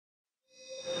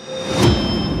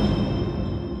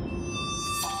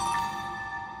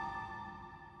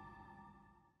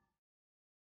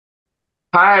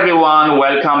Hi everyone,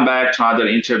 welcome back to another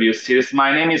interview series.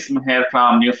 My name is Mher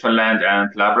from Newfoundland and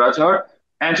Labrador,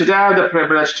 and today I have the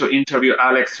privilege to interview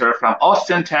Alex here from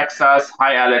Austin, Texas.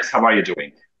 Hi Alex, how are you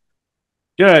doing?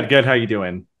 Good, good. How you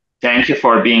doing? Thank you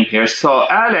for being here. So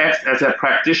Alex, as a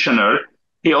practitioner,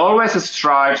 he always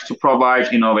strives to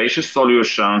provide innovation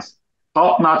solutions,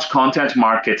 top-notch content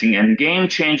marketing, and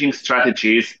game-changing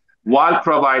strategies while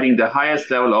providing the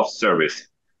highest level of service.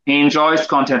 He enjoys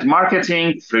content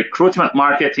marketing, recruitment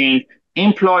marketing,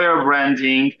 employer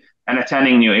branding, and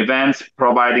attending new events,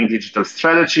 providing digital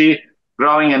strategy,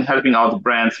 growing and helping out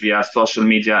brands via social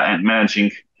media, and managing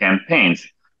campaigns.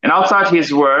 And outside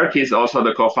his work, he's also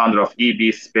the co-founder of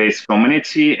EB Space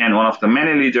Community and one of the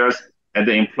many leaders at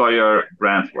the employer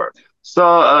brand work.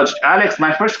 So, Alex,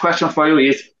 my first question for you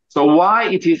is, so why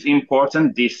it is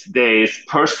important these days,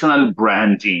 personal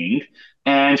branding?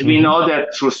 And we hmm know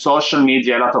that through social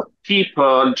media, a lot of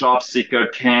people, job seeker,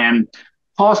 can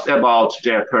post about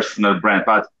their personal brand,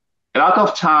 but a lot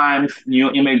of times,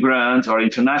 new immigrants or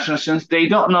international students, they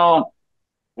don't know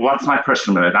what's my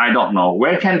personal brand. I don't know.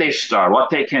 Where can they start?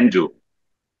 What they can do?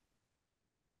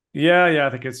 Yeah. I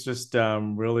think it's just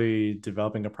really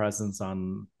developing a presence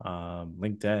on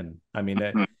LinkedIn.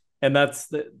 Mhm. And that's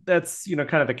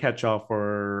kind of the catch-all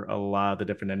for a lot of the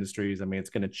different industries. I mean, it's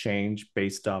going to change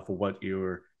based off of what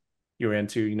you're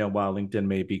into. While LinkedIn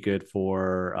may be good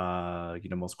for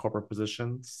most corporate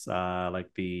positions, like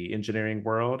the engineering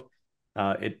world,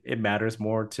 it matters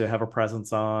more to have a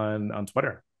presence on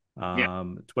Twitter. Yeah.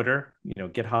 Twitter,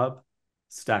 GitHub,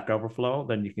 Stack Overflow.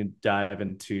 Then you can dive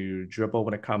into Dribble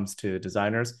when it comes to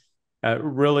designers. It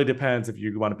really depends if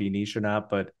you want to be niche or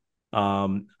not, but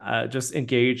just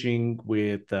engaging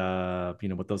with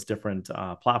those different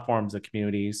platforms and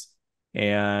communities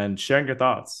and sharing your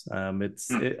thoughts. I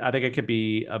think it could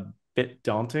be a bit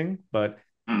daunting, but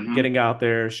Mm-hmm. getting out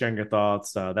there, sharing your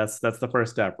thoughts, that's the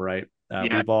first step, right?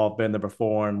 Yeah. We've all been there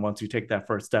before, and once you take that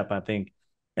first step, I think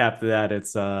after that,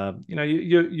 it's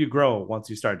you grow once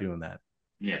you start doing that.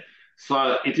 Yeah.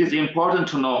 So it is important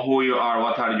to know who you are,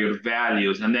 what are your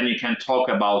values, and then you can talk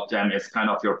about them as kind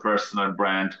of your personal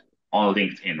brand on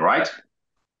LinkedIn, right?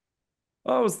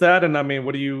 Oh, it's that, and I mean,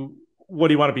 what do you want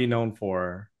to be known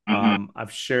for? Mm-hmm.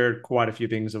 I've shared quite a few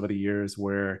things over the years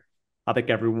where I think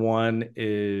everyone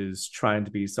is trying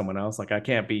to be someone else. Like I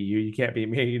can't be you, you can't be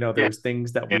me. Yeah. There's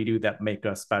things that Yeah. we do that make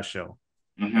us special,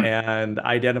 Mm-hmm. and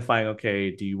identifying,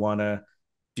 okay, do you want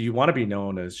to be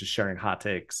known as just sharing hot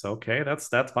takes? Okay, that's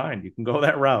fine. You can go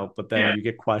that route, but then Yeah. you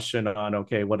get questioned on,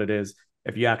 okay, what it is,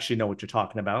 if you actually know what you're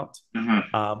talking about.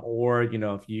 Mm-hmm. Or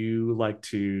if you like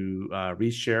to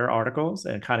reshare articles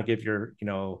and kind of give your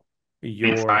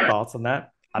Inside. thoughts on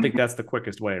that. I think Mm-hmm. that's the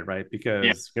quickest way, right? Yeah.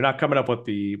 Because you're not coming up with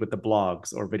the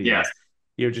blogs or Yeah. videos.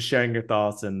 You're just sharing your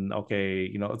thoughts, and okay,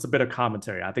 it's a bit of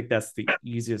commentary. I think that's the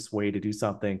easiest way to do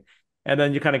something. And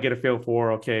then you kind of get a feel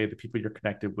for, okay, the people you're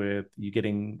connected with, you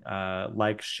getting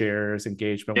likes, shares,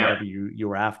 engagement, Yeah. whatever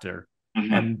you're after,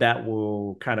 Mm-hmm. and that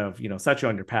will kind of set you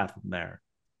on your path from there.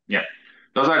 Yeah.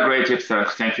 Those are great tips,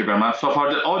 Alex. Thank you very much. So for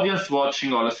the audience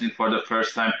watching or listening for the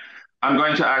first time, I'm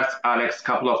going to ask Alex a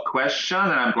couple of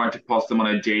questions and I'm going to post them on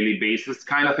a daily basis,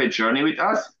 kind of a journey with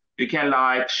us. You can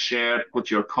like, share, put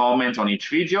your comment on each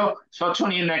video. So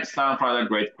tune in next time for another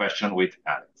great question with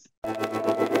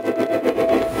Alex.